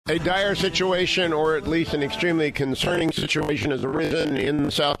A dire situation, or at least an extremely concerning situation, has arisen in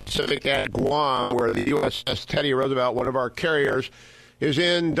the South Pacific at Guam, where the USS Teddy Roosevelt, one of our carriers, is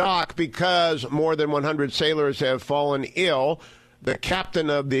in dock because more than 100 sailors have fallen ill. The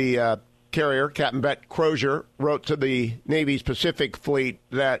captain of the carrier, Captain Bet Crozier, wrote to the Navy's Pacific Fleet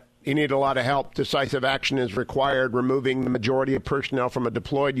that he needed a lot of help. Decisive action is required, removing the majority of personnel from a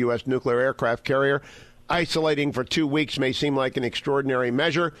deployed U.S. nuclear aircraft carrier. Isolating for 2 weeks may seem like an extraordinary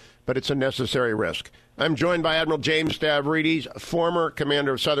measure, but it's a necessary risk. I'm joined by Admiral James Stavridis, former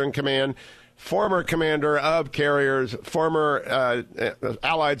commander of Southern Command, former commander of carriers, former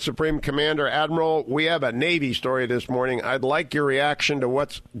Allied Supreme Commander. Admiral, we have a Navy story this morning. I'd like your reaction to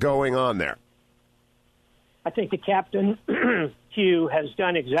what's going on there. I think the captain, Hugh, has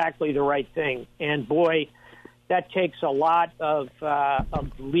done exactly the right thing. And, boy, that takes a lot of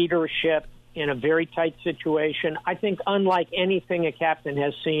leadership in a very tight situation. I think unlike anything a captain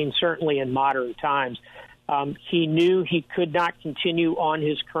has seen, certainly in modern times, he knew he could not continue on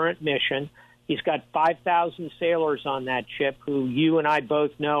his current mission. He's got 5,000 sailors on that ship who you and I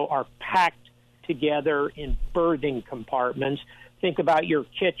both know are packed together in berthing compartments. Think about your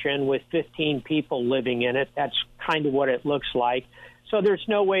kitchen with 15 people living in it. That's kind of what it looks like. So there's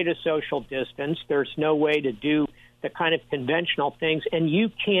no way to social distance. There's no way to do the kind of conventional things, and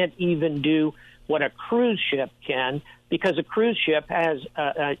you can't even do what a cruise ship can, because a cruise ship has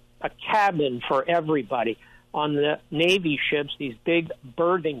a cabin for everybody. On the Navy ships, these big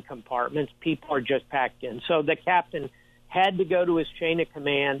berthing compartments, people are just packed in. So the captain had to go to his chain of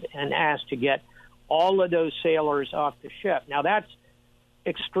command and ask to get all of those sailors off the ship. Now, that's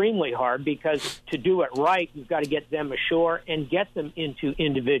extremely hard, because to do it right, you've got to get them ashore and get them into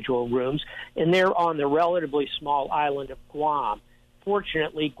individual rooms, and they're on the relatively small island of Guam.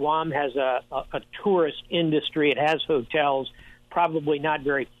 Fortunately, Guam has a tourist industry. It has hotels, probably not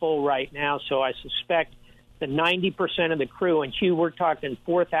very full right now, so I suspect the 90% of the crew, and Hugh, we're talking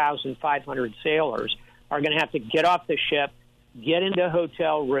 4,500 sailors, are going to have to get off the ship, get into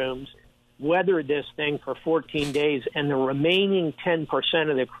hotel rooms, weather this thing for 14 days, and the remaining 10%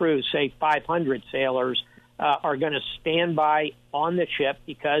 of the crew, say 500 sailors, are going to stand by on the ship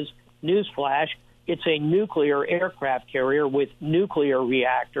because, newsflash, it's a nuclear aircraft carrier with nuclear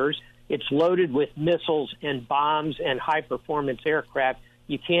reactors. It's loaded with missiles and bombs and high-performance aircraft.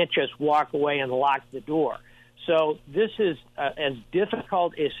 You can't just walk away and lock the door. So this is as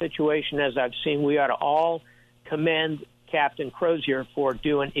difficult a situation as I've seen. We ought to all commend Captain Crozier for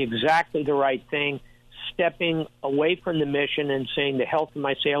doing exactly the right thing, stepping away from the mission and saying the health of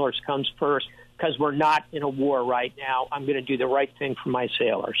my sailors comes first, because we're not in a war right now. I'm going to do the right thing for my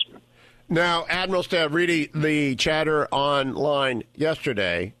sailors. Now, Admiral Stavridis, the chatter online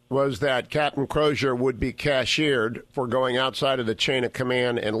yesterday was that Captain Crozier would be cashiered for going outside of the chain of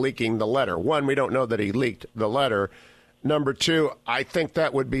command and leaking the letter. One, we don't know that he leaked the letter. Number two, I think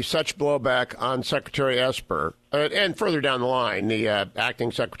that would be such blowback on Secretary Esper, and further down the line, the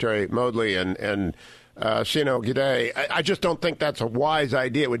acting Secretary Modly and Sino Gide. I just don't think that's a wise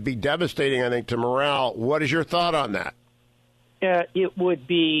idea. It would be devastating, I think, to morale. What is your thought on that? It would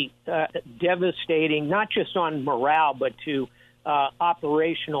be devastating, not just on morale, but to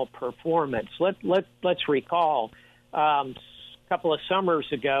operational performance. Let's recall a couple of summers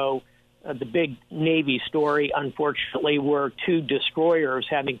ago, the big Navy story, unfortunately, were two destroyers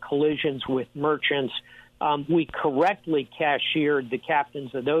having collisions with merchants. We correctly cashiered the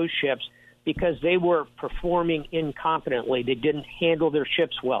captains of those ships because they were performing incompetently. They didn't handle their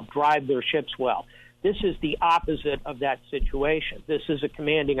ships well, drive their ships well. This is the opposite of that situation. This is a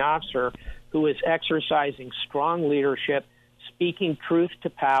commanding officer who is exercising strong leadership, speaking truth to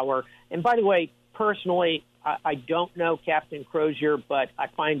power. And by the way, personally, I don't know Captain Crozier, but I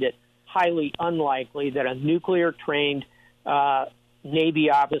find it highly unlikely that a nuclear-trained Navy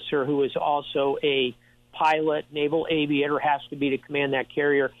officer who is also a pilot, naval aviator, has to be to command that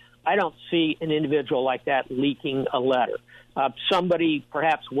carrier. I don't see an individual like that leaking a letter. Somebody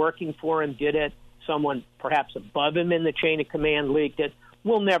perhaps working for him did it. Someone perhaps above him in the chain of command leaked it.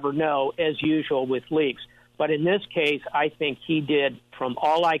 We'll never know, as usual with leaks. But in this case, I think he did, from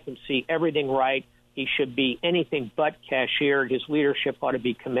all I can see, everything right. He should be anything but cashiered. His leadership ought to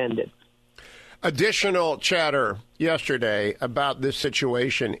be commended. Additional chatter yesterday about this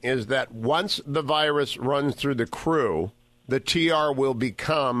situation is that once the virus runs through the crew, the TR will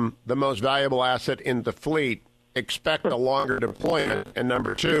become the most valuable asset in the fleet. Expect a longer deployment. And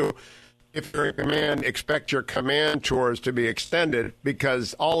number two, if you're in command, expect your command tours to be extended,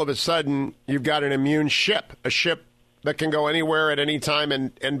 because all of a sudden you've got an immune ship, a ship that can go anywhere at any time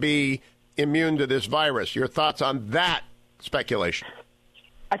and be immune to this virus. Your thoughts on that speculation?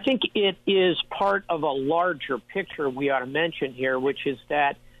 I think it is part of a larger picture we ought to mention here, which is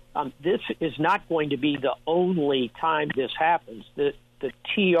that this is not going to be the only time this happens. The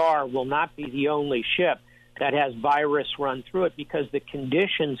TR will not be the only ship that has virus run through it, because the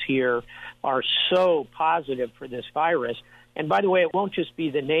conditions here are so positive for this virus. And by the way, it won't just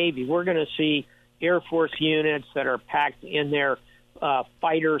be the Navy. We're going to see Air Force units that are packed in their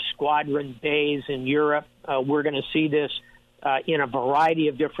fighter squadron bays in Europe. We're going to see this in a variety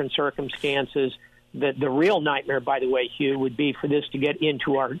of different circumstances. The real nightmare, by the way, Hugh, would be for this to get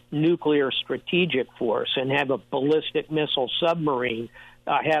into our nuclear strategic force and have a ballistic missile submarine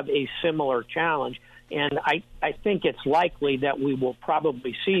have a similar challenge. And I think it's likely that we will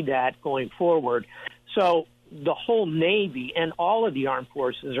probably see that going forward. So the whole Navy and all of the armed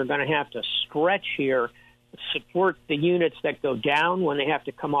forces are going to have to stretch here, support the units that go down when they have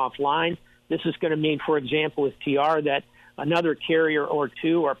to come offline. This is going to mean, for example, with TR, that another carrier or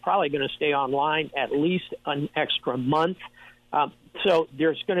two are probably going to stay online at least an extra month. So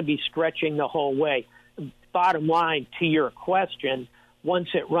there's going to be stretching the whole way. Bottom line, to your question, once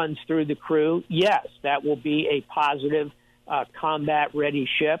it runs through the crew, yes, that will be a positive combat-ready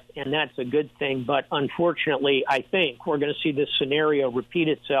ship, and that's a good thing. But unfortunately, I think we're going to see this scenario repeat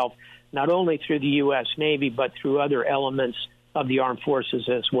itself not only through the U.S. Navy, but through other elements of the armed forces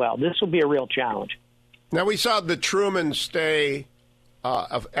as well. This will be a real challenge. Now, we saw the Truman stay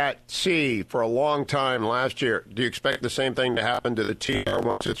at sea for a long time last year. Do you expect the same thing to happen to the TR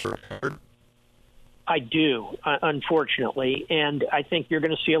once it's recovered? I do, unfortunately, and I think you're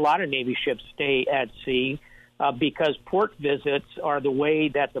going to see a lot of Navy ships stay at sea because port visits are the way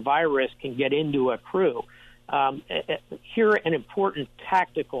that the virus can get into a crew. Here, an important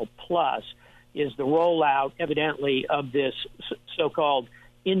tactical plus is the rollout, evidently, of this so-called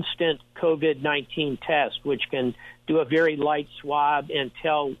instant COVID-19 test, which can do a very light swab and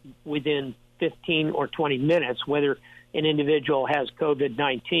tell within 15 or 20 minutes whether an individual has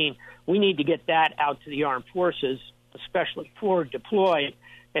COVID-19. We need to get that out to the armed forces, especially forward deployed,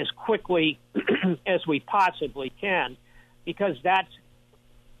 as quickly as we possibly can, because that's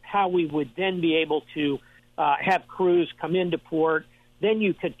how we would then be able to have crews come into port. Then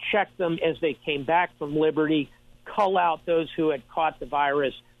you could check them as they came back from Liberty, cull out those who had caught the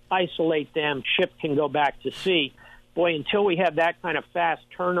virus, isolate them, ship can go back to sea. Boy, until we have that kind of fast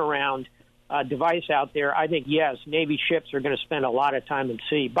turnaround device out there, I think, yes, Navy ships are going to spend a lot of time at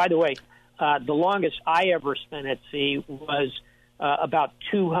sea. By the way, the longest I ever spent at sea was about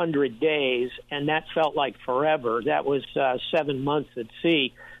 200 days, and that felt like forever. That was 7 months at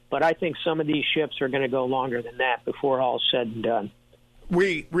sea. But I think some of these ships are going to go longer than that before all's said and done.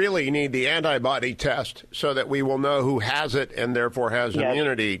 We really need the antibody test so that we will know who has it and therefore has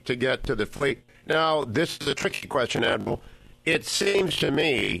immunity to get to the fleet. Now, this is a tricky question, Admiral. It seems to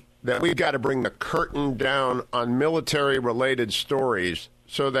me that we've got to bring the curtain down on military-related stories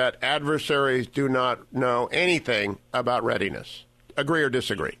so that adversaries do not know anything about readiness. Agree or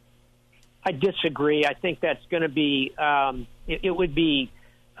disagree? I disagree. I think that's going to be it would be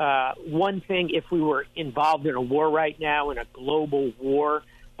one thing if we were involved in a war right now, in a global war.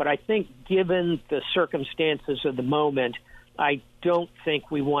 But I think given the circumstances of the moment, I don't think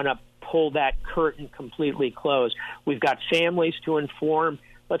we want to pull that curtain completely closed. We've got families to inform.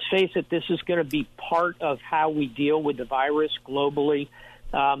 Let's face it, this is going to be part of how we deal with the virus globally,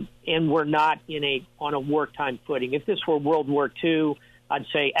 and we're not on a wartime footing. If this were World War II, I'd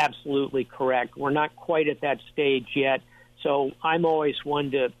say absolutely correct. We're not quite at that stage yet, so I'm always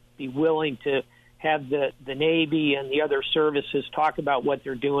one to be willing to have the Navy and the other services talk about what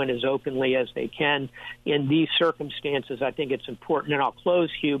they're doing as openly as they can. In these circumstances, I think it's important, and I'll close,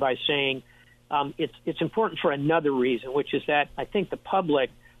 Hugh, by saying it's important for another reason, which is that I think the public,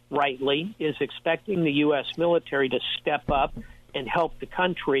 rightly, is expecting the U.S. military to step up and help the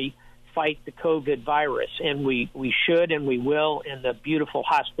country fight the COVID virus. And we should and we will. And the beautiful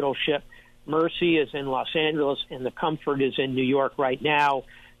hospital ship Mercy is in Los Angeles, and the Comfort is in New York right now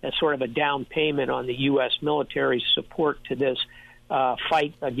as sort of a down payment on the U.S. military's support to this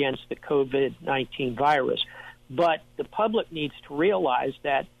fight against the COVID-19 virus. But the public needs to realize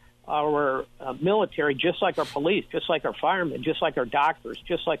that our military, just like our police, just like our firemen, just like our doctors,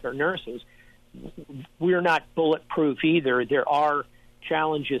 just like our nurses, we're not bulletproof either. There are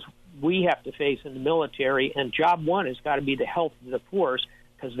challenges we have to face in the military, and job one has got to be the health of the force,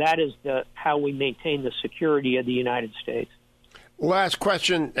 because that is how we maintain the security of the United States. Last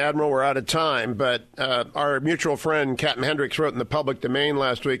question, Admiral. We're out of time, but our mutual friend Captain Hendricks wrote in the public domain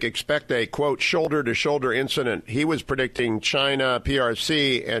last week, expect a, quote, shoulder-to-shoulder incident. He was predicting China,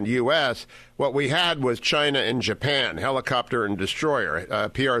 PRC, and U.S. What we had was China and Japan, helicopter and destroyer,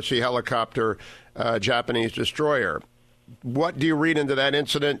 PRC helicopter, Japanese destroyer. What do you read into that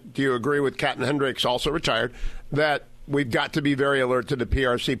incident? Do you agree with Captain Hendricks, also retired, that we've got to be very alert to the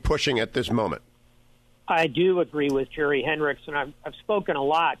PRC pushing at this moment? I do agree with Jerry Hendricks, and I've spoken a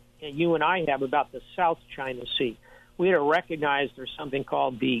lot, and you and I have, about the South China Sea. We had to recognize there's something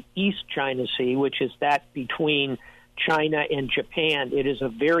called the East China Sea, which is that between China and Japan. It is a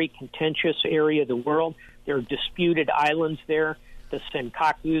very contentious area of the world. There are disputed islands there. The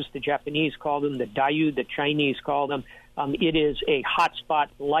Senkakus, the Japanese call them, the Diaoyu, the Chinese call them. It is a hotspot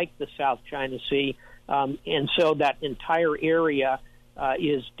like the South China Sea, and so that entire area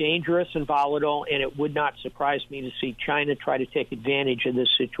is dangerous and volatile, and it would not surprise me to see China try to take advantage of this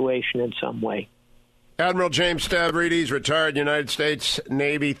situation in some way. Admiral James Stavridis, retired United States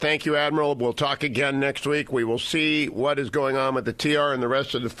Navy. Thank you, Admiral. We'll talk again next week. We will see what is going on with the TR and the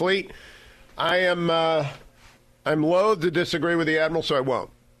rest of the fleet. I'm loath to disagree with the Admiral, so I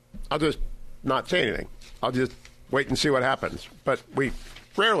won't. I'll just not say anything. I'll just wait and see what happens. But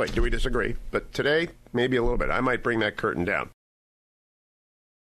rarely do we disagree. But today, maybe a little bit. I might bring that curtain down.